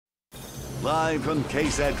Live from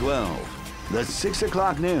KSAT 12, the 6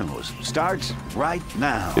 o'clock news starts right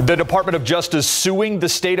now. The Department of Justice suing the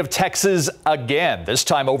state of Texas again, this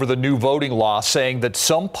time over the new voting law, saying that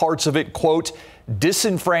some parts of it, quote,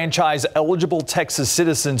 disenfranchise eligible Texas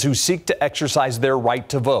citizens who seek to exercise their right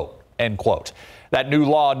to vote, end quote. That new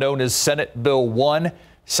law, known as Senate Bill 1,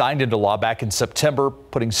 signed into law back in September,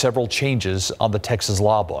 putting several changes on the Texas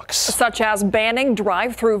law books. Such as banning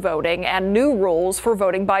drive-through voting and new rules for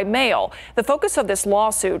voting by mail. The focus of this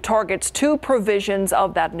lawsuit targets two provisions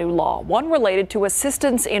of that new law, one related to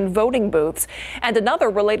assistance in voting booths and another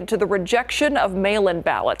related to the rejection of mail-in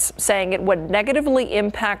ballots, saying it would negatively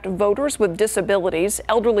impact voters with disabilities,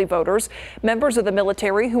 elderly voters, members of the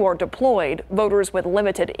military who are deployed, voters with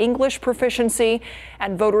limited English proficiency,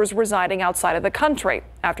 and voters residing outside of the country.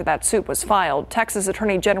 After that suit was filed, Texas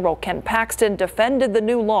Attorney General Ken Paxton defended the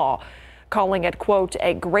new law, calling it, quote,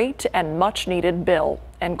 a great and much needed bill,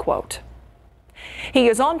 end quote. He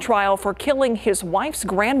is on trial for killing his wife's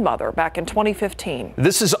grandmother back in 2015.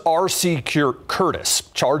 This is R.C. Curtis,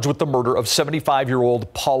 charged with the murder of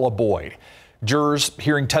 75-year-old Paula Boyd. Jurors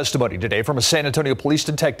hearing testimony today from a San Antonio police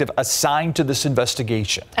detective assigned to this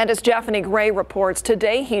investigation. And as Japhanie Gray reports,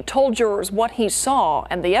 today he told jurors what he saw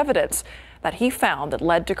and the evidence that he found that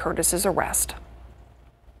led to Curtis's arrest.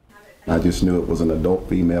 I just knew it was an adult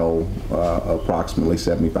female, approximately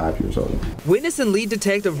 75 years old. Witness and lead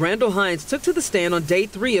detective Randall Hines took to the stand on day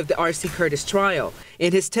 3 of the R.C. Curtis trial.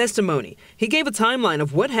 In his testimony, he gave a timeline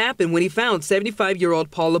of what happened when he found 75-year-old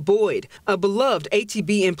Paula Boyd, a beloved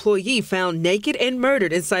ATB employee, found naked and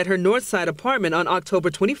murdered inside her Northside apartment on October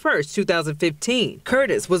 21, 2015.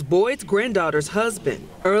 Curtis was Boyd's granddaughter's husband.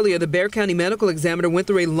 Earlier, the Bexar County medical examiner went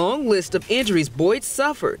through a long list of injuries Boyd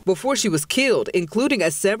suffered before she was killed, including a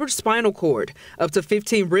severed spinal cord, up to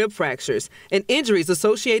 15 rib fractures, and injuries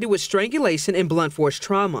associated with strangulation and blunt force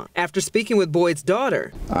trauma. After speaking with Boyd's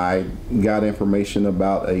daughter, I got information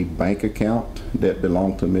about a bank account that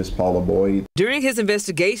belonged to Miss Paula Boyd. During his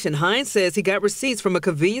investigation, Hines says he got receipts from a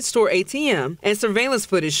convenience store ATM and surveillance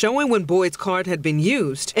footage showing when Boyd's card had been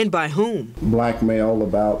used and by whom. Black male,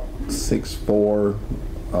 about 6'4",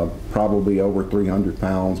 probably over 300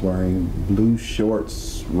 pounds, wearing blue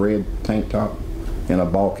shorts, red tank top, and a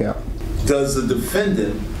ball cap. Does the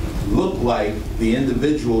defendant look like the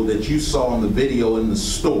individual that you saw in the video in the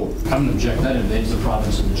store? I'm going to object. That invades the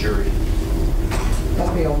province of the jury.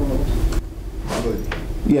 That'll be overruled.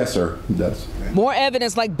 Yes, sir, it does. More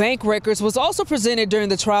evidence like bank records was also presented during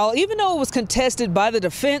the trial, even though it was contested by the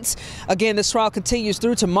defense. Again, this trial continues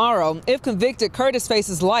through tomorrow. If convicted, Curtis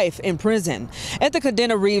faces life in prison. At the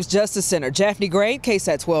Cadena Reeves Justice Center, Japhanie Gray,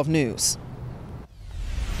 KSAT 12 News.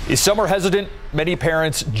 Some are hesitant, many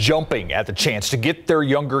parents jumping at the chance to get their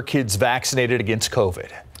younger kids vaccinated against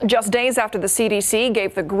COVID. Just days after the CDC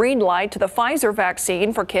gave the green light to the Pfizer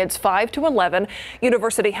vaccine for kids 5 to 11,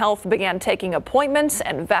 University Health began taking appointments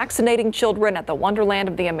and vaccinating children at the Wonderland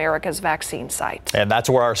of the Americas vaccine site. And that's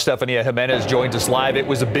where our Stefania Jimenez joins us live. It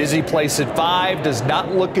was a busy place at 5. Does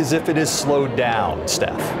not look as if it has slowed down,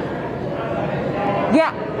 Steph.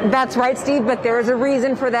 Yeah, that's right, Steve, but there is a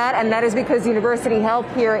reason for that, and that is because University Health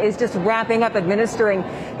here is just wrapping up administering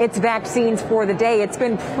its vaccines for the day. It's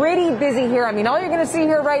been pretty busy here. I mean, all you're going to see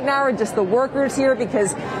here right now are just the workers here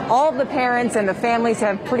because all of the parents and the families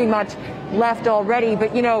have pretty much left already.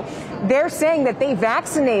 But, you know, they're saying that they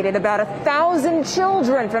vaccinated about 1,000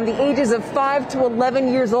 children from the ages of 5 to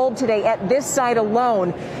 11 years old today at this site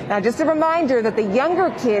alone. Now, just a reminder that the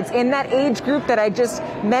younger kids in that age group that I just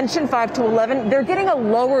mentioned, 5 to 11, they're getting a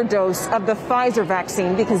lower dose of the Pfizer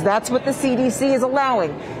vaccine because that's what the CDC is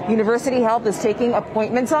allowing. University Health is taking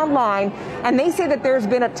appointments online, and they say that there's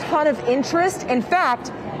been a ton of interest. In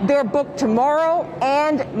fact, they're booked tomorrow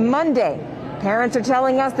and Monday. Parents are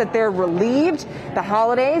telling us that they're relieved. The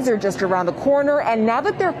holidays are just around the corner, and now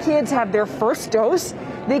that their kids have their first dose,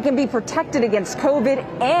 they can be protected against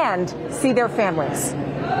COVID and see their families.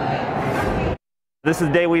 This is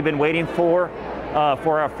the day we've been waiting for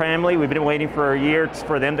our family. We've been waiting for a year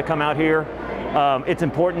for them to come out here. It's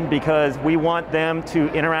important because we want them to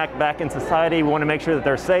interact back in society. We want to make sure that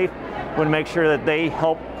they're safe. We want to make sure that they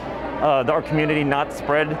help our community not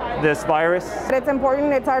spread this virus. It's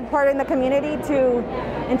important, it's our part in the community to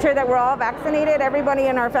ensure that we're all vaccinated, everybody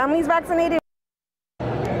in our families vaccinated.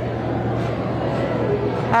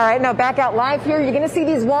 All right, now back out live here. You're going to see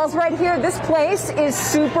these walls right here. This place is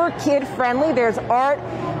super kid friendly. There's art,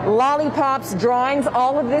 lollipops, drawings.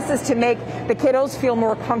 All of this is to make the kiddos feel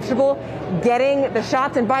more comfortable getting the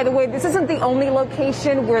shots. And by the way, this isn't the only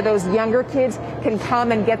location where those younger kids can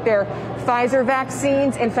come and get their Pfizer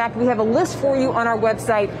vaccines. In fact, we have a list for you on our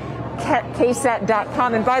website,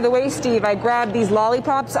 KSAT.com. And by the way, Steve, I grabbed these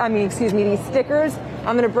lollipops, these stickers.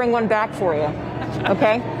 I'm going to bring one back for you,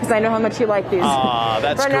 okay? Because I know how much you like these.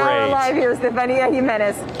 That's great. For now, we're live here, Stefania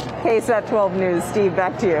Jimenez, KSAT 12 News. Steve,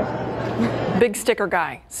 back to you. Big sticker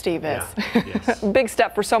guy, Steve is. Yeah, yes. Big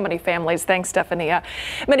step for so many families. Thanks, Stefania.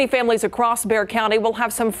 Many families across Bexar County will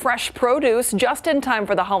have some fresh produce just in time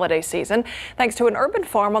for the holiday season, thanks to an urban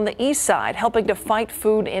farm on the east side helping to fight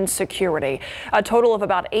food insecurity. A total of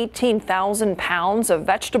about 18,000 pounds of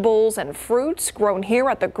vegetables and fruits grown here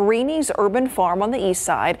at the Greenies Urban Farm on the east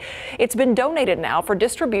side. It's been donated now for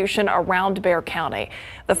distribution around Bexar County.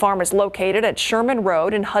 The farm is located at Sherman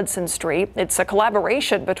Road and Hudson Street. It's a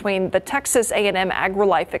collaboration between the Texas A&M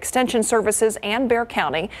AgriLife Extension Services and Bexar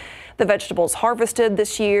County. The vegetables harvested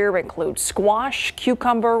this year include squash,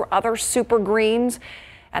 cucumber, other super greens.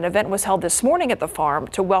 An event was held this morning at the farm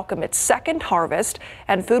to welcome its second harvest,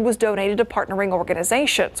 and food was donated to partnering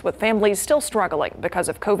organizations with families still struggling because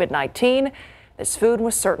of COVID-19. This food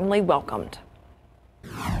was certainly welcomed.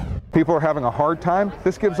 People are having a hard time.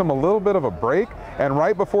 This gives them a little bit of a break, and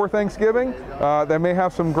right before Thanksgiving, they may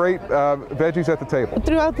have some great veggies at the table.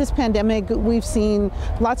 Throughout this pandemic, we've seen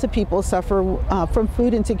lots of people suffer from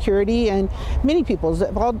food insecurity, and many people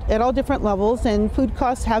at all different levels, and food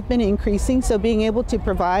costs have been increasing, so being able to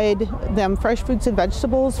provide them fresh fruits and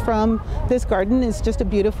vegetables from this garden is just a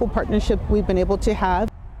beautiful partnership we've been able to have.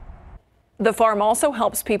 The farm also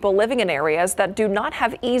helps people living in areas that do not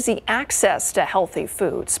have easy access to healthy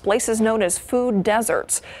foods, places known as food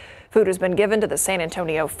deserts. Food has been given to the San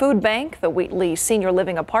Antonio Food Bank, the Wheatley Senior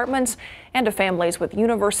Living Apartments, and to families with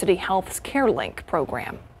University Health's CareLink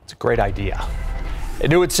program. It's a great idea.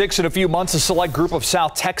 New at 6 in a few months, a select group of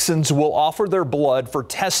South Texans will offer their blood for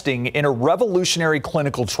testing in a revolutionary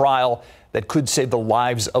clinical trial that could save the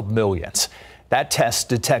lives of millions. That test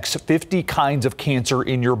detects 50 kinds of cancer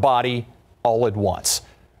in your body all at once.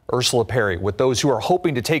 Ursula Perry with those who are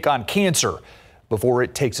hoping to take on cancer before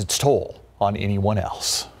it takes its toll on anyone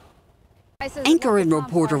else. Anchor and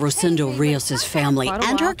reporter Rosendo Rios' family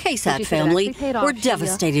and her KSAT family were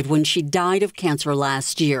devastated when she died of cancer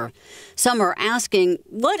last year. Some are asking,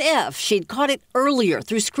 what if she'd caught it earlier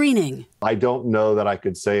through screening? I don't know that I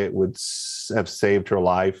could say it would have saved her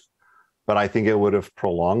life, but I think it would have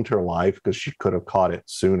prolonged her life because she could have caught it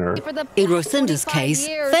sooner. In Rosenda's case,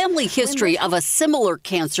 family history of a similar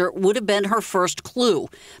cancer would have been her first clue.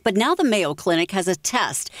 But now the Mayo Clinic has a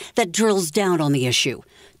test that drills down on the issue.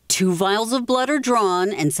 2 vials of blood are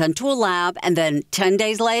drawn and sent to a lab, and then 10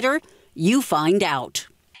 days later, you find out.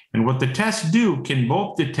 And what the tests do can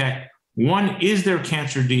both detect, 1, is there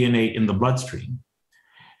cancer DNA in the bloodstream?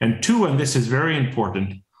 And 2, and this is very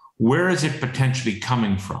important, where is it potentially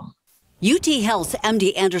coming from? UT Health's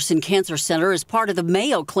MD Anderson Cancer Center is part of the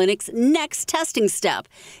Mayo Clinic's next testing step.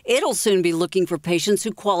 It'll soon be looking for patients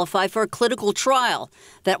who qualify for a clinical trial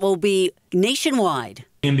that will be nationwide.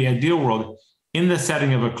 In the ideal world, in the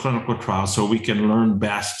setting of a clinical trial, so we can learn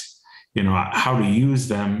best, how to use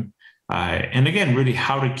them, and again, really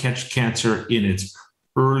how to catch cancer in its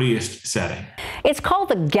earliest setting. It's called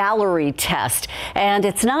the Gallery test, and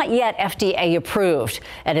it's not yet FDA approved.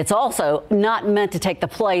 And it's also not meant to take the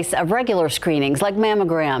place of regular screenings like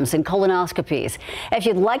mammograms and colonoscopies. If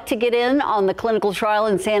you'd like to get in on the clinical trial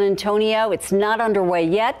in San Antonio, it's not underway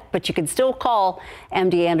yet, but you can still call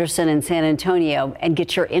MD Anderson in San Antonio and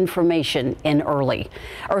get your information in early.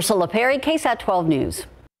 Ursula Perry, KSAT 12 News.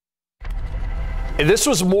 This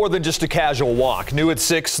was more than just a casual walk. New at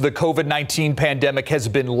 6, the COVID-19 pandemic has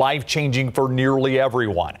been life-changing for nearly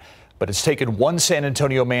everyone. But it's taken one San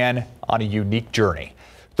Antonio man on a unique journey.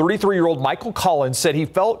 33-year-old Michael Collins said he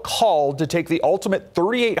felt called to take the ultimate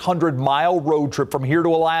 3,800-mile road trip from here to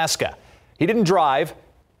Alaska. He didn't drive,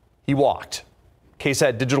 he walked.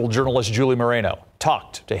 KSAT digital journalist Julie Moreno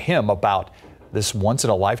talked to him about this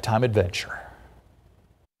once-in-a-lifetime adventure.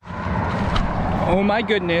 Oh my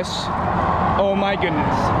goodness. Oh my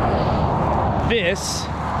goodness. This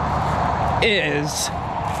is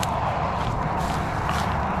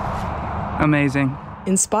amazing.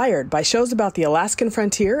 Inspired by shows about the Alaskan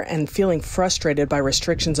frontier and feeling frustrated by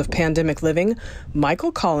restrictions of pandemic living,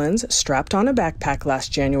 Michael Collins strapped on a backpack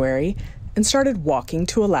last January and started walking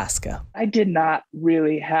to Alaska. I did not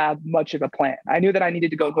really have much of a plan. I knew that I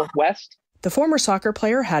needed to go northwest. The former soccer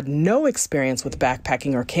player had no experience with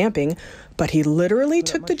backpacking or camping, but he literally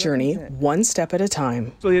took the journey one step at a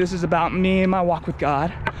time. So this is about me and my walk with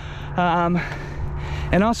God,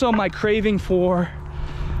 and also my craving for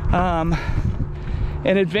an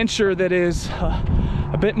adventure that is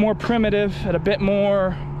a bit more primitive and a bit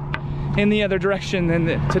more in the other direction than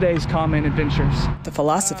today's common adventures. The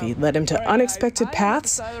philosophy led him to unexpected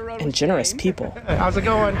paths and generous people. How's it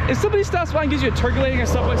going? If somebody stops by and gives you a turkey or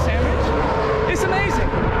Subway sandwich, it's amazing.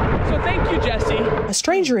 So thank you, Jesse. A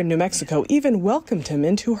stranger in New Mexico even welcomed him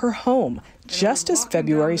into her home, just as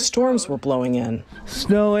February storms were blowing in.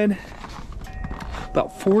 Snowing,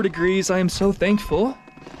 about 4 degrees. I am so thankful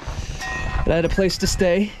that I had a place to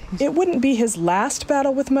stay. It wouldn't be his last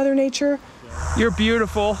battle with Mother Nature. You're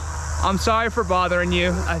beautiful. I'm sorry for bothering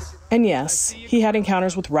you. And yes, he had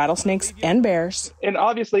encounters with rattlesnakes and bears. And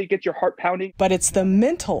obviously it gets your heart pounding. But it's the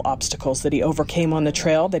mental obstacles that he overcame on the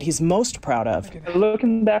trail that he's most proud of.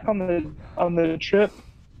 Looking back on the trip,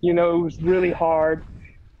 you know, it was really hard.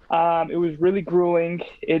 It was really grueling.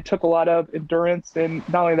 It took a lot of endurance, and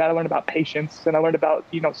not only that, I learned about patience, and I learned about,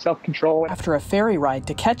 you know, self-control. After a ferry ride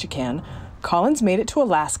to Ketchikan, Collins made it to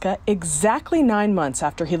Alaska exactly 9 months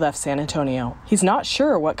after he left San Antonio. He's not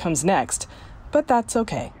sure what comes next, but that's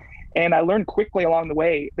okay. And I learned quickly along the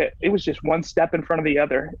way that it was just one step in front of the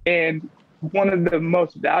other. And one of the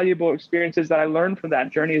most valuable experiences that I learned from that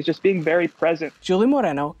journey is just being very present. Julie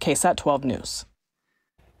Moreno, KSAT 12 News.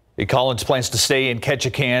 Collins plans to stay in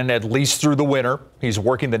Ketchikan at least through the winter. He's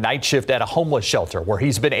working the night shift at a homeless shelter where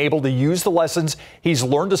he's been able to use the lessons he's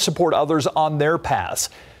learned to support others on their paths.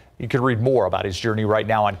 You can read more about his journey right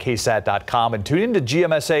now on KSAT.com and tune into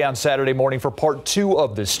GMSA on Saturday morning for part 2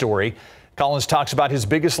 of this story. Collins talks about his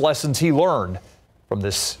biggest lessons he learned from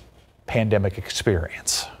this pandemic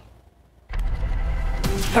experience.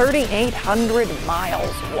 3,800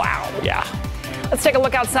 miles. Wow. Yeah. Let's take a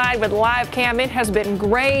look outside with live cam. It has been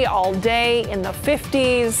gray all day in the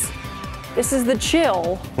 50s. This is the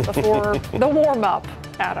chill before the warm up,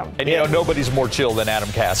 Adam. And you know, nobody's more chill than Adam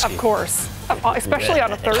Caskey. Of course, especially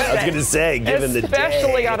on a Thursday. I was going to say, given the day.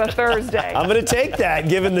 Especially on a Thursday. I'm going to take that,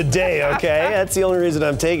 given the day, okay? That's the only reason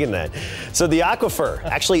I'm taking that. So the aquifer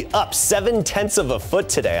actually up 0.7 of a foot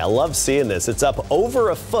today. I love seeing this. It's up over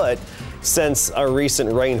a foot since our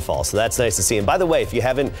recent rainfall. So that's nice to see. And by the way, if you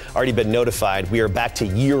haven't already been notified, we are back to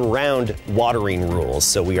year-round watering rules.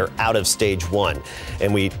 So we are out of stage 1,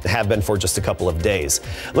 and we have been for just a couple of days.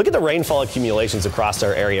 Look at the rainfall accumulations across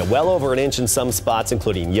our area. Well over an inch in some spots,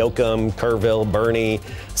 including Yoakum, Kerrville, Bernie,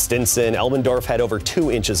 Stinson. Elmendorf had over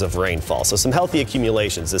 2 inches of rainfall. So some healthy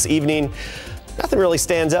accumulations this evening. Nothing really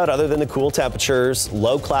stands out other than the cool temperatures,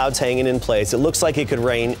 low clouds hanging in place. It looks like it could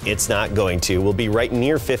rain. It's not going to. We'll be right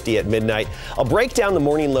near 50 at midnight. I'll break down the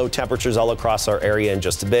morning low temperatures all across our area in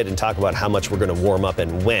just a bit and talk about how much we're going to warm up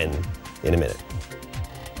and when in a minute.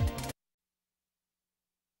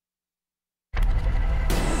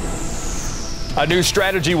 A new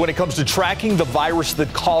strategy when it comes to tracking the virus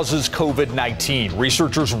that causes COVID-19.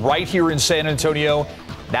 Researchers right here in San Antonio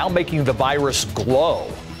now making the virus glow.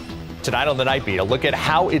 Tonight on the Night Beat, a look at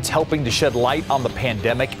how it's helping to shed light on the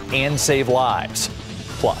pandemic and save lives.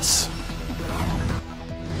 Plus,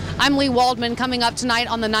 I'm Lee Waldman. Coming up tonight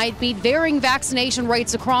on the Night Beat, varying vaccination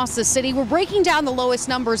rates across the city. We're breaking down the lowest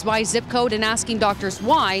numbers by zip code and asking doctors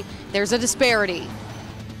why there's a disparity.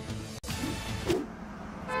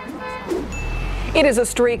 It is a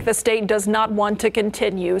streak the state does not want to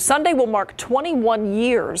continue. Sunday will mark 21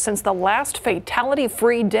 years since the last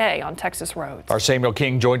fatality-free day on Texas roads. Our Samuel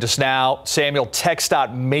King joined us now. Samuel,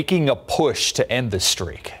 TxDOT making a push to end this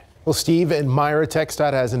streak. Well, Steve and Myra,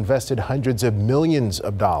 TxDOT has invested hundreds of millions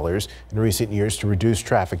of dollars in recent years to reduce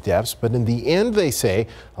traffic deaths. But in the end, they say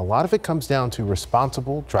a lot of it comes down to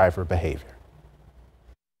responsible driver behavior.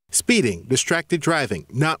 Speeding, distracted driving,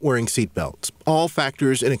 not wearing seatbelts, all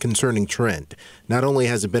factors in a concerning trend. Not only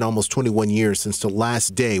has it been almost 21 years since the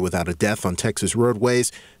last day without a death on Texas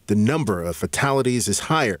roadways, the number of fatalities is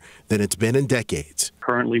higher than it's been in decades.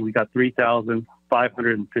 Currently, we got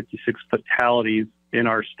 3,556 fatalities in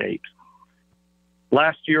our state.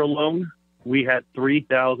 Last year alone, we had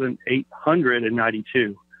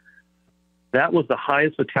 3,892. That was the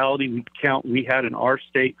highest fatality count we had in our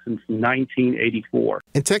state since 1984.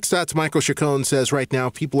 And TxDOT's Michael Chacon says right now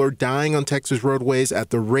people are dying on Texas roadways at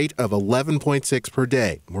the rate of 11.6 per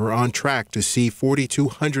day. We're on track to see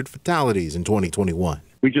 4,200 fatalities in 2021.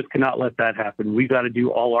 We just cannot let that happen. We've got to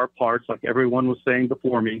do all our parts, like everyone was saying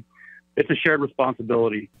before me. It's a shared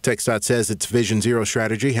responsibility. TxDOT says its Vision Zero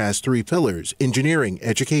strategy has 3 pillars: engineering,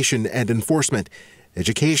 education, and enforcement.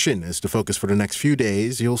 Education is the focus for the next few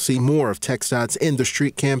days. You'll see more of TxDOT's In the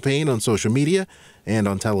Street campaign on social media and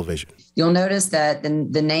on television. You'll notice that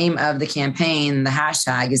the name of the campaign, the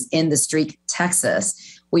hashtag, is In the Street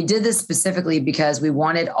Texas. We did this specifically because we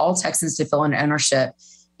wanted all Texans to feel an ownership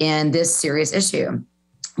in this serious issue.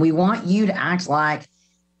 We want you to act like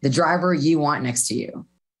the driver you want next to you.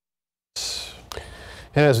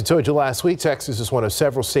 And as we told you last week, Texas is one of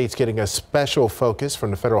several states getting a special focus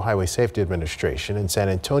from the Federal Highway Safety Administration. And San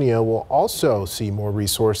Antonio will also see more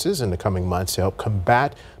resources in the coming months to help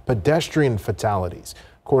combat pedestrian fatalities.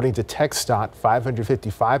 According to KSAT,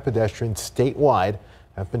 555 pedestrians statewide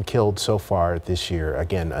have been killed so far this year.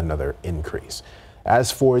 Again, another increase.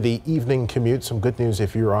 As for the evening commute, some good news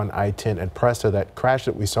if you're on I-10 at Presta. That crash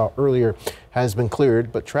that we saw earlier has been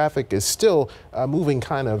cleared, but traffic is still moving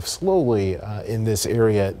kind of slowly in this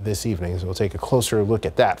area this evening. So we'll take a closer look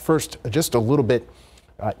at that. First, just a little bit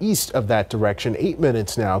east of that direction, 8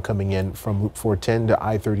 minutes now coming in from Loop 410 to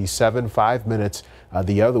I-37, 5 minutes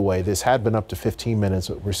the other way. This had been up to 15 minutes,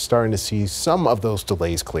 but we're starting to see some of those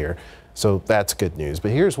delays clear. So that's good news.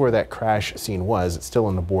 But here's where that crash scene was. It's still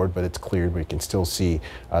on the board, but it's cleared. We can still see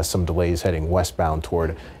some delays heading westbound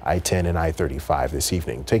toward I-10 and I-35 this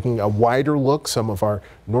evening. Taking a wider look, some of our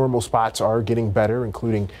normal spots are getting better,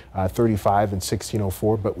 including 35 and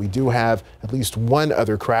 1604. But we do have at least one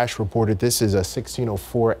other crash reported. This is a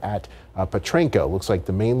 1604 at Petrenko. Looks like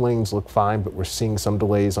the main lanes look fine, but we're seeing some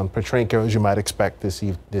delays on Petrenko, as you might expect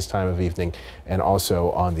this time of evening, and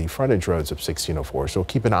also on the frontage roads of 1604. So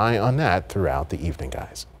keep an eye on that throughout the evening,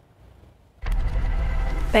 guys.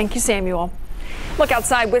 Thank you, Samuel. Look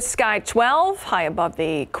outside with Sky 12, high above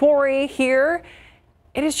the quarry here.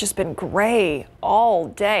 It has just been gray all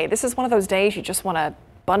day. This is one of those days you just want to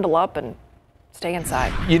bundle up and stay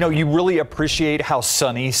inside. You know, you really appreciate how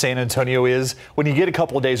sunny San Antonio is when you get a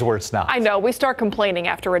couple of days where it's not. I know, we start complaining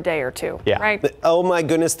after a day or two, right? Oh my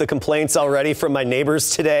goodness, the complaints already from my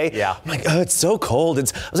neighbors today. Yeah. I'm like, oh, it's so cold. I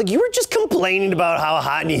was like, you were just complaining about how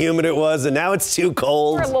hot and humid it was, and now it's too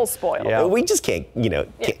cold. We're a little spoiled. Yeah. We just can't,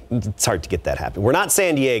 it's hard to get that happy. We're not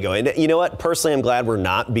San Diego. And you know what? Personally, I'm glad we're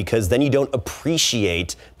not, because then you don't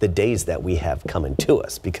appreciate the days that we have coming to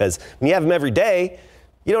us. Because when you have them every day,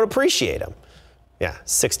 you don't appreciate them. Yeah,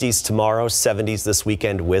 60s tomorrow, 70s this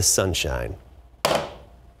weekend with sunshine.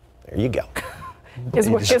 There you go.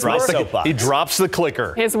 He drops the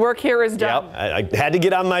clicker. His work here is done. Yep. I had to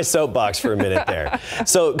get on my soapbox for a minute there.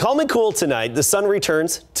 So calm and cool tonight. The sun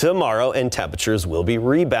returns tomorrow and temperatures will be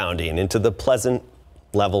rebounding into the pleasant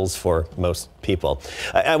levels for most people.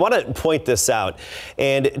 I want to point this out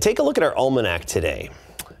and take a look at our almanac today.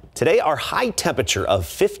 Today, our high temperature of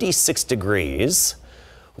 56 degrees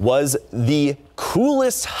was the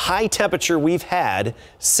coolest high temperature we've had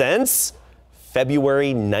since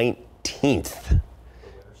February 19th.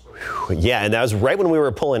 Yeah, and that was right when we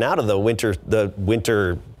were pulling out of the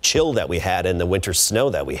winter chill that we had and the winter snow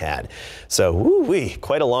that we had. So,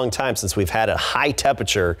 quite a long time since we've had a high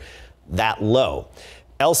temperature that low.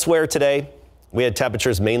 Elsewhere today, we had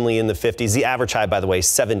temperatures mainly in the 50s. The average high, by the way,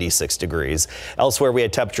 76 degrees. Elsewhere, we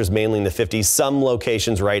had temperatures mainly in the 50s. Some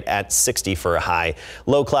locations right at 60 for a high.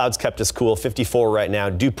 Low clouds kept us cool. 54 right now.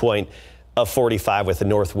 Dew point of 45 with a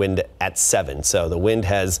north wind at 7. So the wind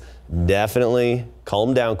has definitely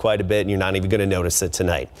calmed down quite a bit, and you're not even going to notice it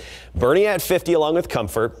tonight. Bernie at 50 along with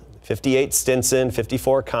Comfort. 58 Stinson,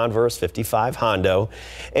 54 Converse, 55 Hondo,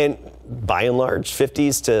 and by and large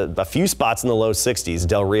 50s to a few spots in the low 60s.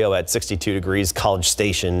 Del Rio at 62 degrees, College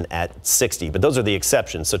Station at 60, but those are the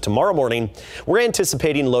exceptions. So tomorrow morning we're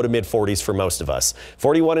anticipating low to mid 40s for most of us.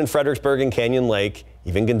 41 in Fredericksburg and Canyon Lake.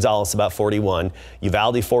 Even Gonzales about 41,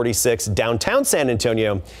 Uvalde 46, downtown San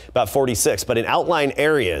Antonio about 46, but in outlying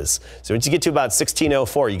areas. So once you get to about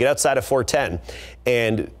 1604, you get outside of 410,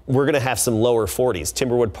 and we're going to have some lower 40s.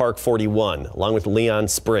 Timberwood Park 41, along with Leon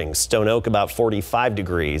Springs, Stone Oak about 45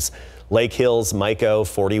 degrees. Lake Hills, Mico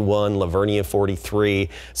 41, Lavernia 43.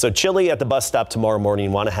 So chilly at the bus stop tomorrow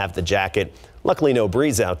morning. Want to have the jacket. Luckily no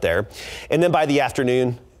breeze out there. And then by the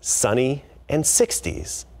afternoon, sunny and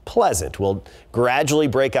 60s. Pleasant. We'll gradually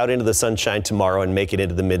break out into the sunshine tomorrow and make it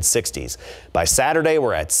into the mid 60s. By Saturday,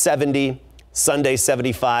 we're at 70, Sunday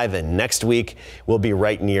 75, and next week we'll be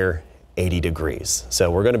right near 80 degrees.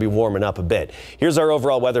 So we're going to be warming up a bit. Here's our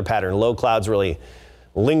overall weather pattern. Low clouds really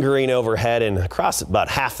lingering overhead and across about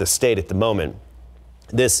half the state at the moment.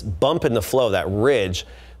 This bump in the flow, that ridge,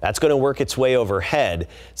 that's going to work its way overhead.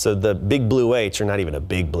 So the big blue H, or not even a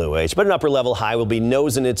big blue H, but an upper level high will be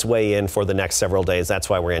nosing its way in for the next several days. That's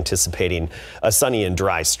why we're anticipating a sunny and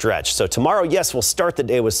dry stretch. So tomorrow, yes, we'll start the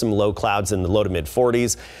day with some low clouds in the low to mid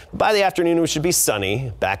 40s. By the afternoon, we should be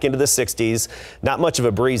sunny, back into the 60s. Not much of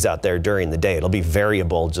a breeze out there during the day. It'll be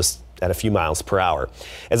variable, just at a few miles per hour.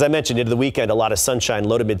 As I mentioned, into the weekend, a lot of sunshine,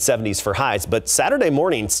 low to mid 70s for highs, but Saturday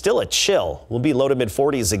morning, still a chill. We'll be low to mid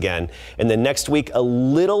 40s again. And then next week, a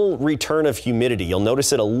little return of humidity. You'll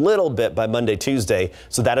notice it a little bit by Monday, Tuesday,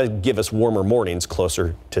 so that'll give us warmer mornings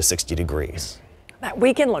closer to 60 degrees. That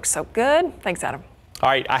weekend looks so good. Thanks, Adam. All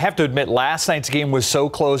right, I have to admit, last night's game was so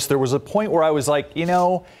close. There was a point where I was like,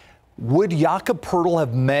 would Jakob Poeltl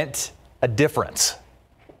have meant a difference?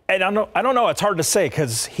 And I don't know. It's hard to say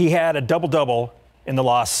because he had a double-double in the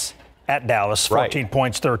loss at Dallas, 14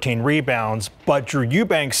 points, 13 rebounds. But Drew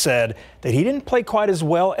Eubanks said that he didn't play quite as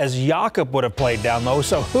well as Jakob would have played down low.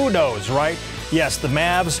 So who knows, right? Yes, the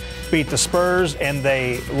Mavs beat the Spurs, and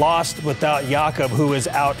they lost without Jakob, who is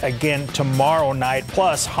out again tomorrow night.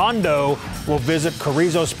 Plus, Hondo will visit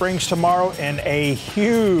Carrizo Springs tomorrow in a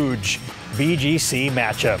huge BGC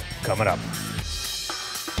matchup coming up.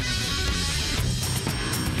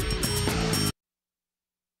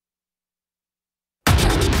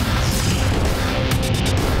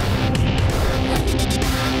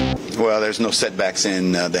 Well, there's no setbacks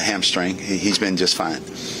in the hamstring. He's been just fine.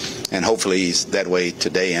 And hopefully he's that way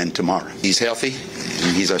today and tomorrow. He's healthy,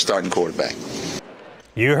 and he's our starting quarterback.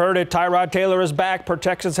 You heard it. Tyrod Taylor is back per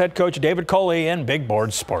Texas head coach David Coley in Big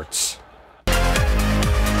Board Sports.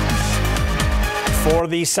 For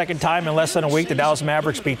the second time in less than a week, the Dallas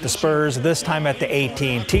Mavericks beat the Spurs, this time at the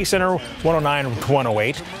AT&T Center,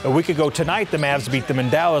 109-108. A week ago tonight, the Mavs beat them in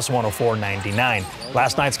Dallas, 104-99.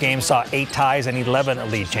 Last night's game saw 8 ties and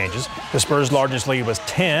 11 lead changes. The Spurs' largest lead was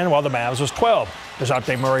 10, while the Mavs was 12.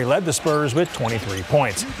 DeJounte Murray led the Spurs with 23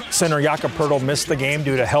 points. Center Jakob Poeltl missed the game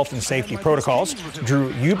due to health and safety protocols.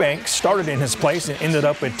 Drew Eubanks started in his place and ended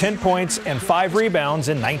up with 10 points and 5 rebounds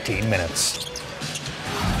in 19 minutes.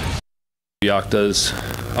 Yakta's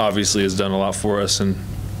obviously has done a lot for us, and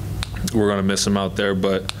we're going to miss him out there.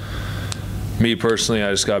 But me personally, I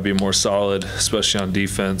just got to be more solid, especially on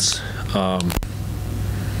defense.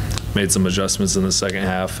 Made some adjustments in the second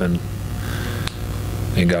half and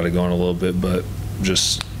got it going a little bit, but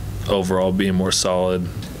just overall being more solid.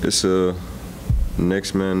 It's a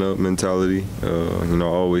next man up mentality. I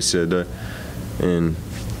always said that, and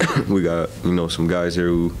we got some guys here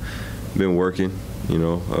who been working.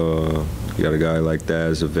 You got a guy like that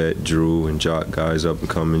as a vet, Drew and Jock, guys up and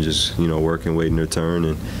coming, just working, waiting their turn,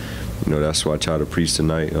 and that's what I try to preach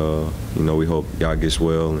tonight. We hope y'all gets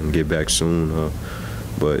well and get back soon.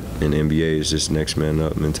 But in the NBA, it's just next man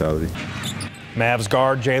up mentality. Mavs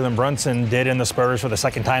guard Jalen Brunson did in the Spurs for the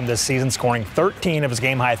second time this season, scoring 13 of his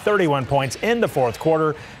game-high 31 points in the fourth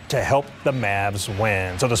quarter to help the Mavs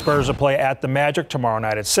win. So the Spurs will play at the Magic tomorrow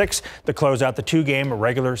night at 6 to close out the 2-game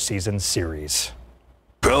regular season series.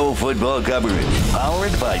 Pro football coverage,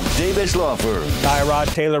 powered by Davis Law Firm.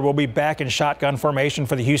 Tyrod Taylor will be back in shotgun formation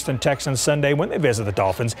for the Houston Texans Sunday when they visit the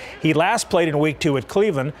Dolphins. He last played in Week 2 at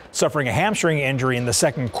Cleveland, suffering a hamstring injury in the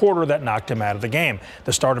second quarter that knocked him out of the game,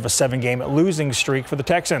 the start of a 7-game losing streak for the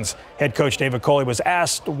Texans. Head coach David Coley was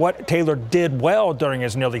asked what Taylor did well during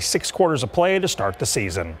his nearly 6 quarters of play to start the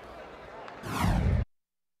season.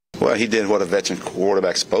 Well, he did what a veteran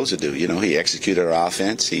quarterback's supposed to do. He executed our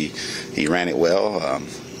offense. He ran it well.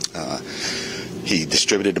 He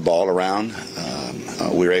distributed the ball around.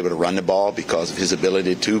 We were able to run the ball because of his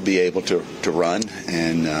ability to be able to run.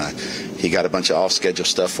 And he got a bunch of off-schedule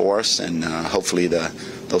stuff for us. And hopefully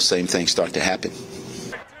those same things start to happen.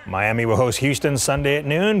 Miami will host Houston Sunday at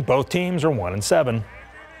noon. Both teams are 1-7.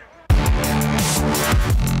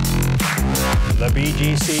 The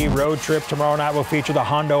BGC road trip tomorrow night will feature the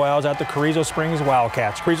Hondo Owls at the Carrizo Springs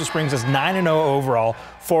Wildcats. Carrizo Springs is 9-0 overall,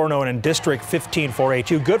 4-0 in district,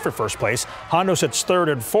 15-4-A2, good for first place. Hondo sits third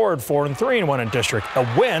and 4-4 and 3-1 in district. A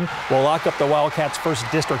win will lock up the Wildcats' first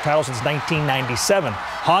district title since 1997.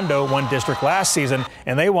 Hondo won district last season,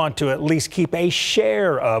 and they want to at least keep a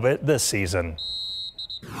share of it this season.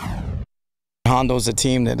 Hondo's a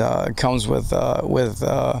team that comes with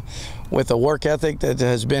a work ethic that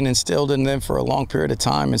has been instilled in them for a long period of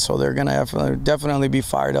time, and so they're going to definitely be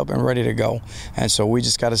fired up and ready to go. And so we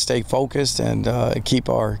just got to stay focused and keep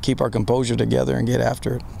our composure together and get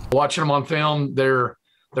after it. Watching them on film, they're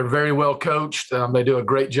very well coached. They do a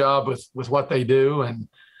great job with what they do, and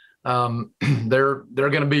they're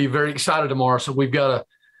going to be very excited tomorrow. So we've got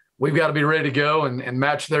to be ready to go and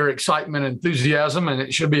match their excitement and enthusiasm, and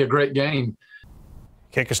it should be a great game.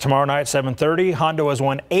 Kick is tomorrow night, 7:30. Hondo has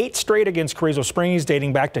won 8 straight against Carrizo Springs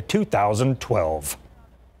dating back to 2012.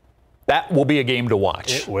 That will be a game to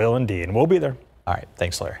watch. It will indeed, and we'll be there. All right,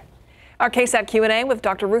 thanks, Larry. Our KSAT Q&A with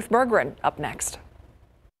Dr. Ruth Berggren up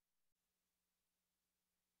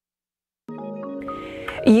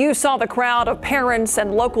You saw the crowd of parents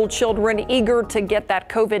and local children eager to get that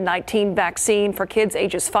COVID-19 vaccine for kids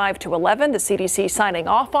ages 5 to 11. The CDC signing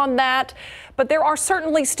off on that. But there are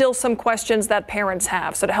certainly still some questions that parents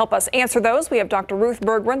have. So to help us answer those, we have Dr. Ruth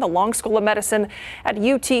Berggren, the Long School of Medicine at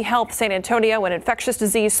UT Health San Antonio, an infectious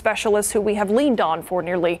disease specialist who we have leaned on for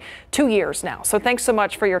nearly 2 years now. So thanks so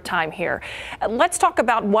much for your time here. Let's talk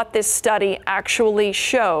about what this study actually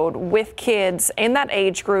showed with kids in that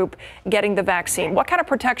age group getting the vaccine. What kind of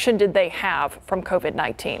protection did they have from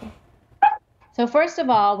COVID-19? So first of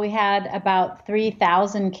all, we had about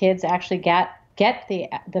 3,000 kids actually get the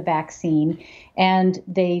vaccine, and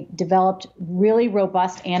they developed really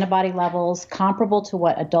robust antibody levels comparable to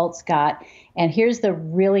what adults got. And here's the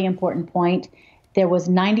really important point. There was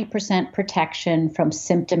 90% protection from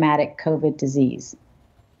symptomatic COVID disease.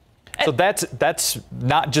 So that's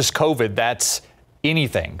not just COVID, that's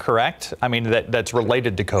anything, correct? I mean, that's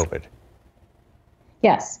related to COVID.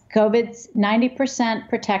 Yes, COVID's 90%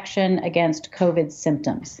 protection against COVID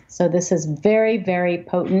symptoms. So this is very, very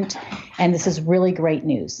potent, and this is really great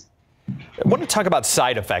news. I want to talk about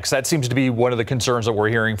side effects. That seems to be one of the concerns that we're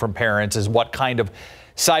hearing from parents, is what kind of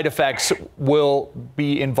side effects will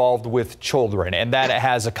be involved with children. And that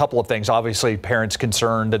has a couple of things. Obviously, parents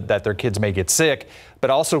concerned that their kids may get sick, but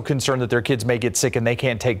also concerned that their kids may get sick and they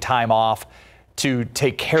can't take time off to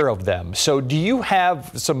take care of them. So do you have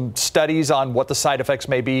some studies on what the side effects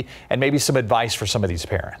may be and maybe some advice for some of these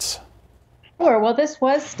parents? Sure. Well, this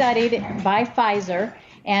was studied by Pfizer,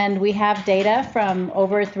 and we have data from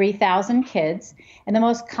over 3,000 kids. And the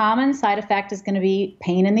most common side effect is going to be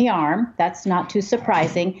pain in the arm. That's not too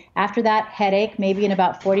surprising. After that, headache, maybe in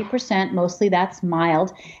about 40%. Mostly that's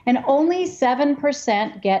mild. And only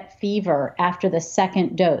 7% get fever after the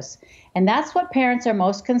second dose. And that's what parents are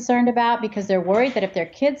most concerned about, because they're worried that if their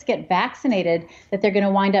kids get vaccinated, that they're going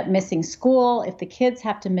to wind up missing school. If the kids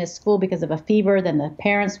have to miss school because of a fever, then the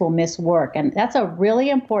parents will miss work. And that's a really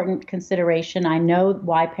important consideration. I know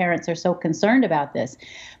why parents are so concerned about this.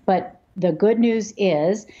 But the good news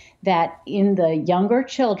is that in the younger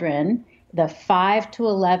children, the 5 to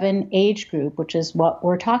 11 age group, which is what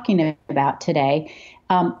we're talking about today,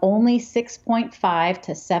 only 6.5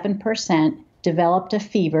 to 7% developed a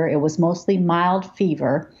fever. It was mostly mild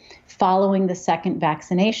fever following the second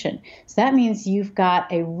vaccination. So that means you've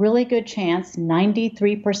got a really good chance,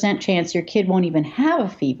 93% chance your kid won't even have a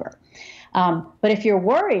fever. But if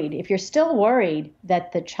you're still worried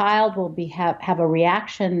that the child will have a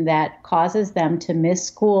reaction that causes them to miss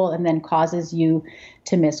school and then causes you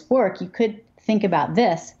to miss work, you could think about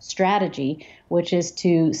this strategy, which is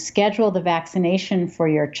to schedule the vaccination for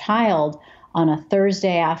your child on a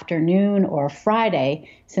Thursday afternoon or Friday,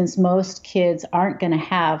 since most kids aren't going to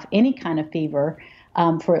have any kind of fever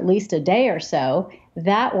for at least a day or so.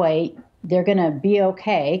 That way, they're going to be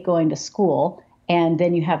okay going to school, and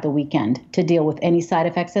then you have the weekend to deal with any side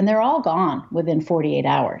effects, and they're all gone within 48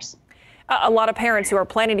 hours. A lot of parents who are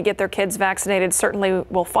planning to get their kids vaccinated certainly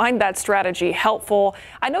will find that strategy helpful.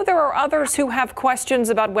 I know there are others who have questions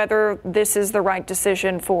about whether this is the right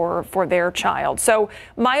decision for their child. So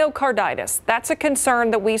myocarditis, that's a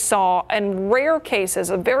concern that we saw in rare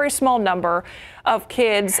cases, a very small number of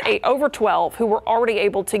kids over 12 who were already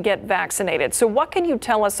able to get vaccinated. So what can you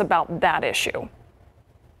tell us about that issue?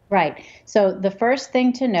 Right. So the first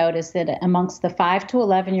thing to note is that amongst the 5 to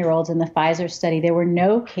 11-year-olds in the Pfizer study, there were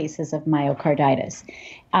no cases of myocarditis.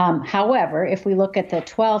 However, if we look at the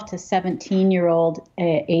 12 to 17-year-old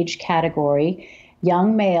age category,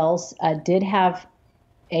 young males did have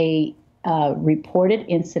a reported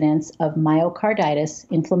incidence of myocarditis,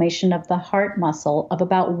 inflammation of the heart muscle, of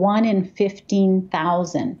about 1 in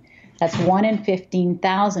 15,000. That's 1 in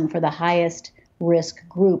 15,000 for the highest risk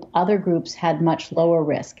group. Other groups had much lower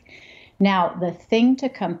risk. Now, the thing to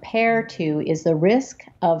compare to is the risk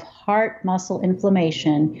of heart muscle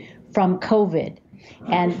inflammation from COVID.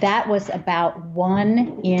 And that was about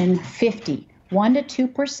 1 in 50. 1 to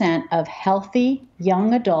 2% of healthy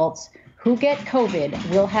young adults who get COVID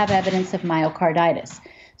will have evidence of myocarditis.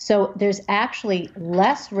 So there's actually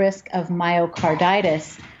less risk of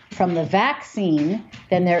myocarditis from the vaccine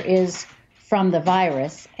than there is from the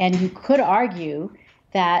virus, and you could argue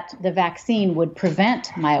that the vaccine would prevent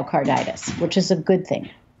myocarditis, which is a good thing.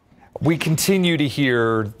 We continue to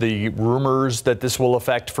hear the rumors that this will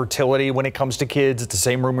affect fertility when it comes to kids. It's the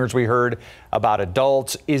same rumors we heard about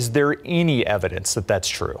adults. Is there any evidence that that's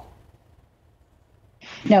true?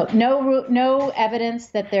 No evidence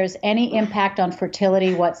that there's any impact on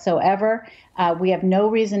fertility whatsoever. We have no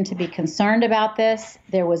reason to be concerned about this.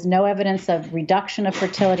 There was no evidence of reduction of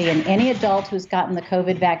fertility in any adult who's gotten the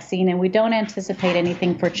COVID vaccine, and we don't anticipate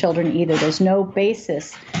anything for children either. There's no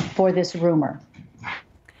basis for this rumor.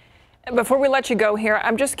 Before we let you go here,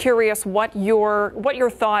 I'm just curious what your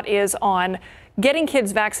thought is on getting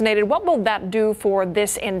kids vaccinated. What will that do for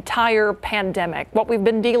this entire pandemic, what we've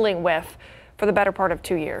been dealing with for the better part of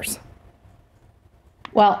 2 years?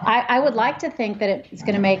 Well, I would like to think that it's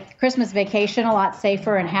going to make Christmas vacation a lot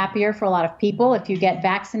safer and happier for a lot of people. If you get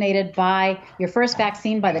vaccinated by your first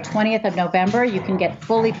vaccine by the 20th of November, you can get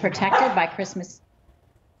fully protected by Christmas.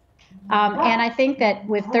 And I think that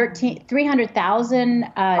with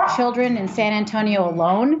 300,000 children in San Antonio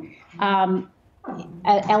alone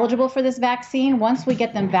eligible for this vaccine, once we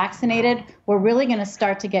get them vaccinated, we're really going to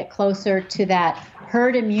start to get closer to that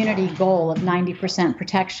herd immunity goal of 90%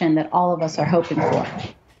 protection that all of us are hoping for.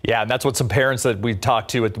 Yeah, and that's what some parents that we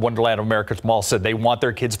talked to at Wonderland of America's Mall said. They want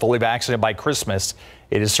their kids fully vaccinated by Christmas.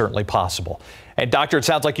 It is certainly possible. And Doctor, it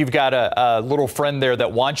sounds like you've got a little friend there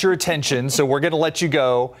that wants your attention, so we're going to let you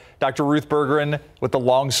go. Dr. Ruth Bergeron with the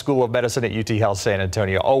Long School of Medicine at UT Health San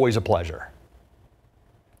Antonio. Always a pleasure.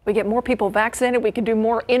 We get more people vaccinated, we can do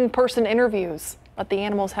more in-person interviews. Let the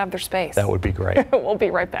animals have their space. That would be great. We'll be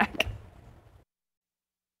right back.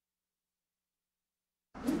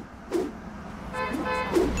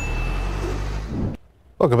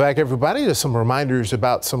 Welcome back, everybody, to some reminders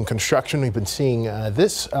about some construction. We've been seeing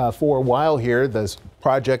this for a while here, this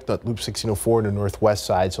project at Loop 1604 on the northwest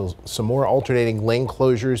side. So some more alternating lane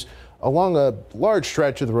closures along a large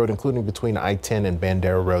stretch of the road, including between I-10 and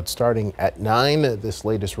Bandera Road, starting at 9. This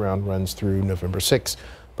latest round runs through November 6th.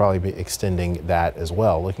 Probably be extending that as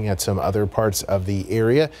well. Looking at some other parts of the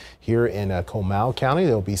area here in Comal County,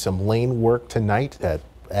 there'll be some lane work tonight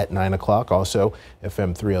at 9 o'clock. Also,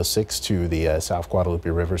 FM 306 to the South Guadalupe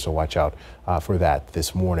River, so watch out for that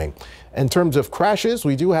this morning. In terms of crashes,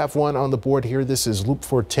 we do have one on the board here. This is Loop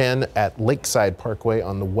 410 at Lakeside Parkway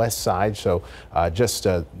on the west side, so just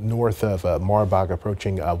north of Marbach,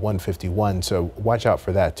 approaching 151. So watch out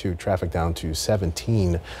for that too. Traffic down to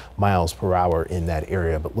 17 miles per hour in that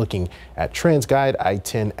area. But looking at TransGuide,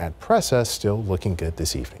 I-10 at Pressa, still looking good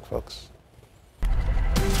this evening, folks.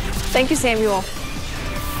 Thank you, Samuel.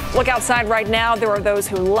 Look outside right now. There are those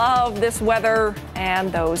who love this weather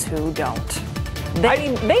and those who don't.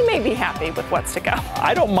 They may be happy with what's to go.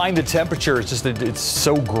 I don't mind the temperature. It's just that it's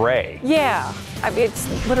so gray. Yeah. I mean,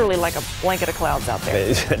 it's literally like a blanket of clouds out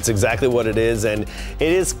there. That's exactly what it is. And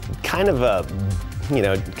it is kind of a,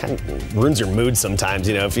 kind of ruins your mood sometimes,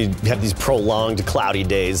 if you have these prolonged cloudy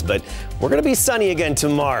days. But we're going to be sunny again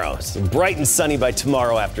tomorrow. So bright and sunny by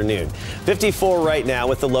tomorrow afternoon. 54 right now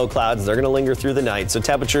with the low clouds. They're going to linger through the night. So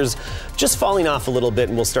temperatures just falling off a little bit,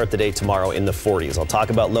 and we'll start the day tomorrow in the 40s. I'll talk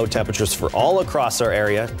about low temperatures for all across our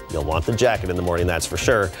area. You'll want the jacket in the morning, that's for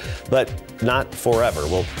sure. But not forever.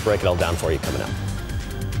 We'll break it all down for you coming up.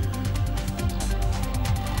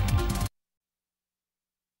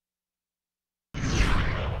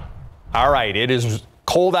 All right, it is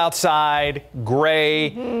cold outside, gray.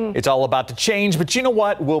 It's all about to change, but you know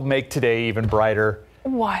what will make today even brighter?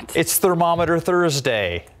 What? It's Thermometer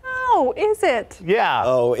Thursday. Oh, is it? Yeah.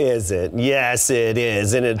 Oh, is it? Yes, it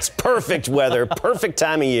is. And it's perfect weather, perfect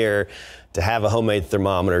time of year to have a homemade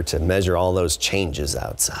thermometer to measure all those changes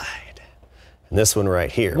outside. And this one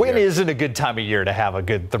right here. When isn't a good time of year to have a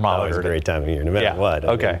good thermometer? Oh, it's a great time of year, no matter what.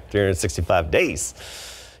 I mean, 365 days.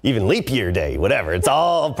 Even leap year day, whatever. It's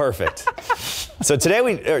all perfect. So today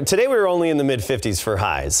we were only in the mid-50s for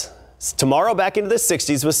highs. Tomorrow back into the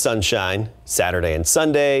 60s with sunshine. Saturday and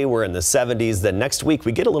Sunday we're in the 70s. Then next week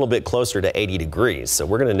we get a little bit closer to 80 degrees. So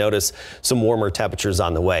we're going to notice some warmer temperatures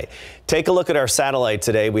on the way. Take a look at our satellite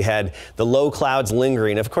today. We had the low clouds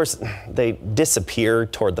lingering. Of course, they disappear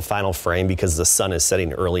toward the final frame because the sun is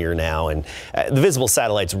setting earlier now. And the visible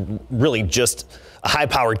satellite's really just a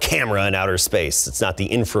high-powered camera in outer space. It's not the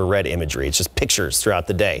infrared imagery. It's just pictures throughout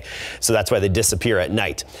the day. So that's why they disappear at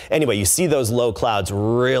night. Anyway, you see those low clouds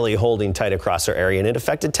really holding tight across our area, and it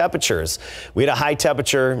affected temperatures. We had a high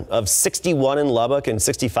temperature of 61 in Lubbock and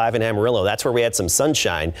 65 in Amarillo. That's where we had some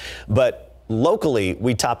sunshine. But locally,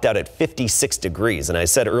 we topped out at 56 degrees. And I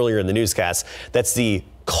said earlier in the newscast, that's the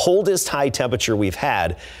coldest high temperature we've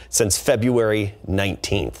had since February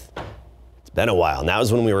 19th. Been a while. Now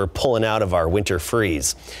is when we were pulling out of our winter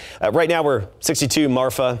freeze. Right now we're 62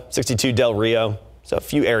 Marfa, 62 Del Rio, So a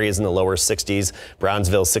few areas in the lower 60s,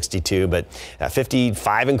 Brownsville 62, but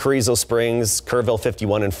 55 in Carrizo Springs, Kerrville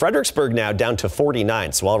 51, and Fredericksburg now down to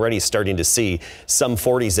 49. So already starting to see some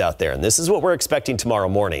 40s out there. And this is what we're expecting tomorrow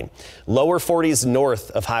morning. Lower 40s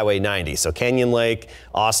north of Highway 90. So Canyon Lake,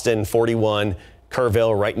 Austin 41,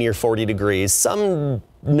 Kerrville right near 40 degrees. Some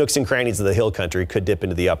nooks and crannies of the hill country could dip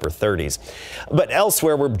into the upper 30s. But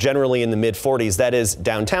elsewhere, we're generally in the mid 40s. That is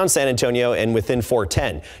downtown San Antonio and within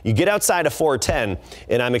 410. You get outside of 410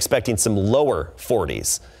 and I'm expecting some lower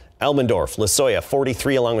 40s. Elmendorf, La Jolla,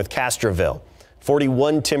 43 along with Castroville,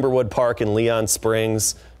 41 Timberwood Park and Leon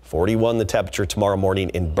Springs, 41 the temperature tomorrow morning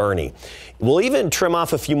in Bernie. We'll even trim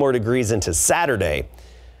off a few more degrees into Saturday.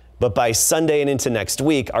 But by Sunday and into next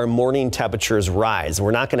week, our morning temperatures rise.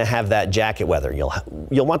 We're not going to have that jacket weather.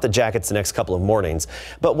 You'll want the jackets the next couple of mornings.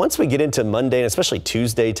 But once we get into Monday and especially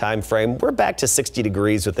Tuesday time frame, we're back to 60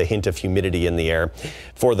 degrees with a hint of humidity in the air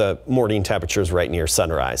for the morning temperatures right near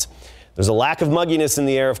sunrise. There's a lack of mugginess in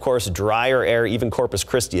the air, of course, drier air, even Corpus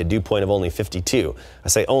Christi, a dew point of only 52. I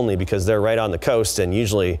say only because they're right on the coast and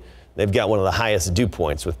usually they've got one of the highest dew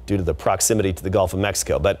points due to the proximity to the Gulf of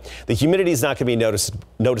Mexico. But the humidity is not going to be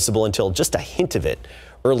noticeable until just a hint of it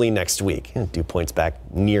early next week. Dew points back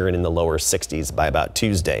near and in the lower 60s by about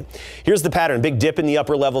Tuesday. Here's the pattern. Big dip in the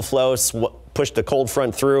upper level flow. Pushed the cold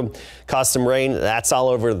front through, caused some rain. That's all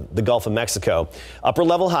over the Gulf of Mexico. Upper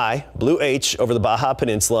level high, blue H over the Baja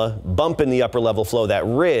Peninsula. Bump in the upper level flow. That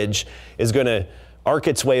ridge is going to arc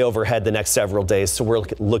its way overhead the next several days. So we're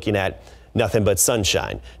looking at nothing but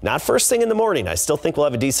sunshine. Not first thing in the morning. I still think we'll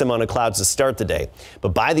have a decent amount of clouds to start the day. But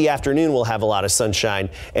by the afternoon, we'll have a lot of sunshine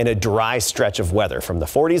and a dry stretch of weather from the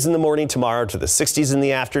 40s in the morning tomorrow to the 60s in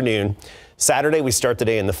the afternoon. Saturday, we start the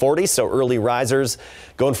day in the 40s, so early risers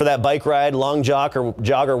going for that bike ride, long jog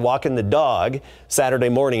or walking the dog. Saturday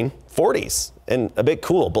morning, 40s and a bit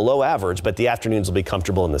cool, below average, but the afternoons will be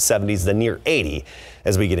comfortable in the 70s, then near 80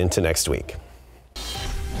 as we get into next week.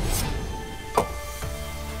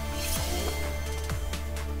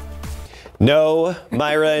 No,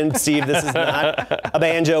 Myra and Steve, this is not a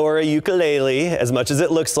banjo or a ukulele, as much as it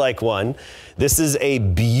looks like one. This is a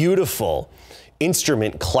beautiful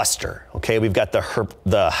instrument cluster. Okay, we've got the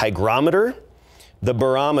hygrometer, the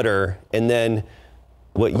barometer, and then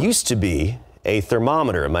what used to be a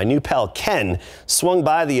thermometer. My new pal Ken swung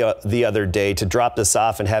by the other day to drop this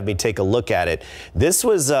off and have me take a look at it. This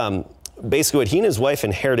was basically what he and his wife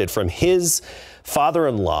inherited from his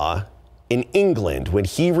father-in-law in England when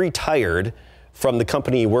he retired from the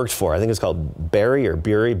company he worked for. I think it's called Bury,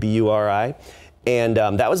 B-U-R-I. And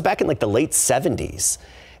that was back in like the late 70s.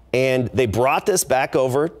 And they brought this back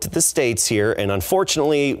over to the States here. And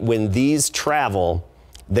unfortunately, when these travel,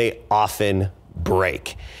 they often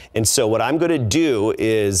break. And so what I'm going to do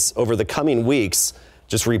is over the coming weeks,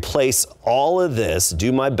 just replace all of this,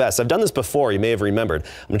 do my best. I've done this before, you may have remembered.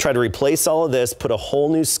 I'm gonna try to replace all of this, put a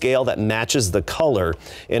whole new scale that matches the color,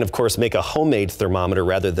 and of course make a homemade thermometer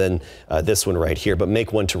rather than this one right here, but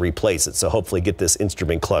make one to replace it. So hopefully get this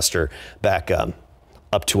instrument cluster back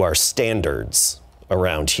up to our standards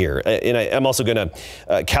around here. And I'm also gonna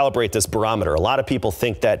calibrate this barometer. A lot of people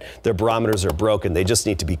think that their barometers are broken. They just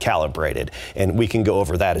need to be calibrated. And we can go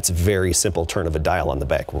over that. It's a very simple turn of a dial on the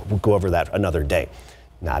back. We'll go over that another day.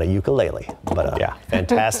 Not a ukulele, but a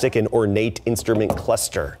fantastic and ornate instrument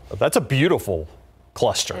cluster. That's a beautiful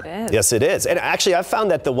cluster. It is. Yes, it is. And actually, I've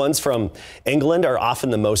found that the ones from England are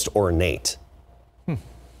often the most ornate.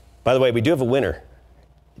 By the way, we do have a winner.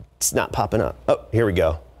 It's not popping up. Oh, here we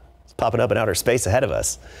go. It's popping up in outer space ahead of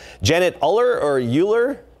us. Janet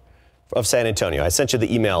Euler of San Antonio. I sent you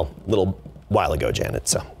the email a little while ago, Janet.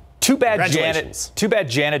 So too bad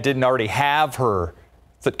Janet didn't already have her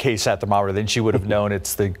KSAT thermometer. Then she would have known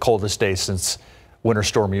it's the coldest day since Winter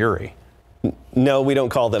Storm Uri. No, we don't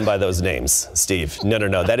call them by those names, Steve. No.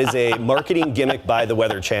 That is a marketing gimmick by the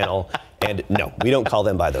Weather Channel. And no, we don't call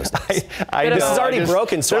them by those names. This is already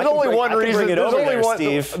broken, so there's only one reason.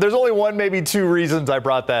 Steve. There's only one, maybe two reasons I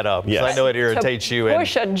brought that up. Yes. I know it irritates you.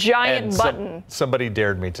 Push a giant button. Somebody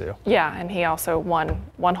dared me to. Yeah, and he also won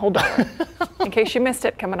one whole dollar. In case you missed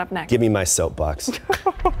it, coming up next. Give me my soapbox.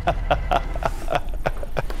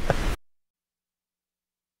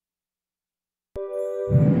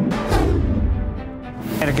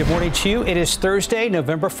 And a good morning to you. It is Thursday,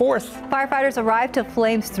 November 4th. Firefighters arrived to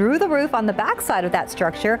flames through the roof on the backside of that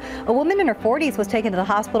structure. A woman in her 40s was taken to the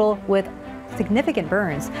hospital with significant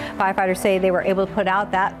burns. Firefighters say they were able to put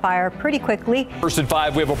out that fire pretty quickly. First at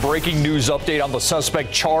 5, we have a breaking news update on the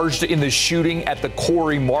suspect charged in the shooting at the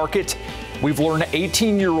Quarry Market. We've learned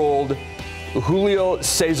 18-year-old Julio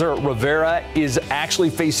Cesar Rivera is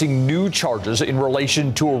actually facing new charges in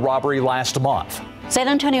relation to a robbery last month. San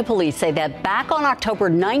Antonio police say that back on October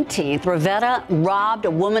 19th, Rivera robbed a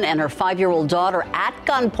woman and her 5-year-old daughter at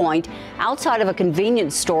gunpoint outside of a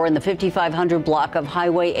convenience store in the 5500 block of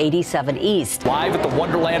Highway 87 East. Live at the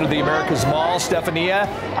Wonderland of the Americas Mall, Stephania,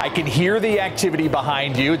 I can hear the activity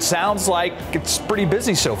behind you. It sounds like it's pretty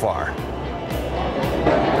busy so far.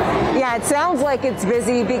 Yeah, it sounds like it's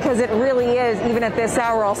busy because it really is. Even at this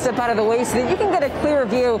hour, I'll step out of the way so that you can get a clear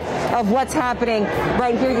view of what's happening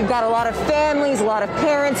right here. You've got a lot of families, a lot of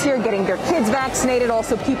parents here getting their kids vaccinated.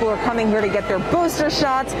 Also, people are coming here to get their booster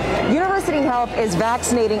shots. University Health is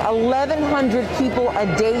vaccinating 1,100 people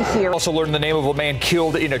a day here. Also learned the name of a man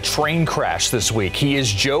killed in a train crash this week. He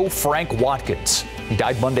is Joe Frank Watkins. He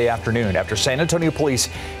died Monday afternoon after San Antonio police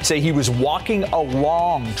say he was walking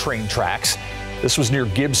along train tracks. This was near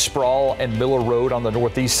Gibbs Sprawl and Miller Road on the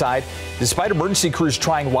northeast side. Despite emergency crews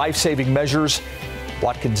trying life-saving measures,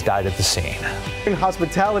 Watkins died at the scene.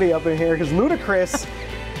 Hospitality up in here because Ludacris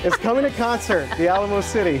is coming to concert, the Alamo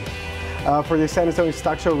City, for the San Antonio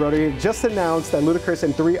Stock Show Rodeo. Just announced that Ludacris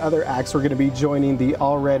and 3 other acts were going to be joining the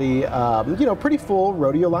already, pretty full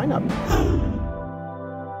rodeo lineup.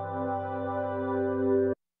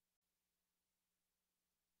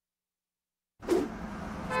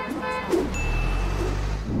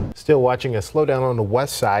 Still watching a slowdown on the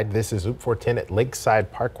west side. This is Loop 410 at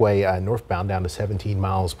Lakeside Parkway, northbound down to 17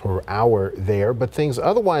 miles per hour there. But things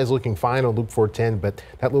otherwise looking fine on Loop 410, but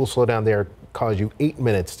that little slowdown there caused you 8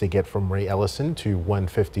 minutes to get from Ray Ellison to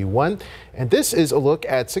 151. And this is a look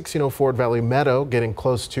at 1604 Valley Meadow getting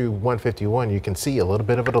close to 151. You can see a little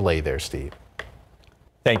bit of a delay there, Steve.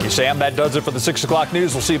 Thank you, Sam. That does it for the 6 o'clock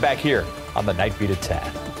news. We'll see you back here on the Night Beat at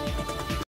 10.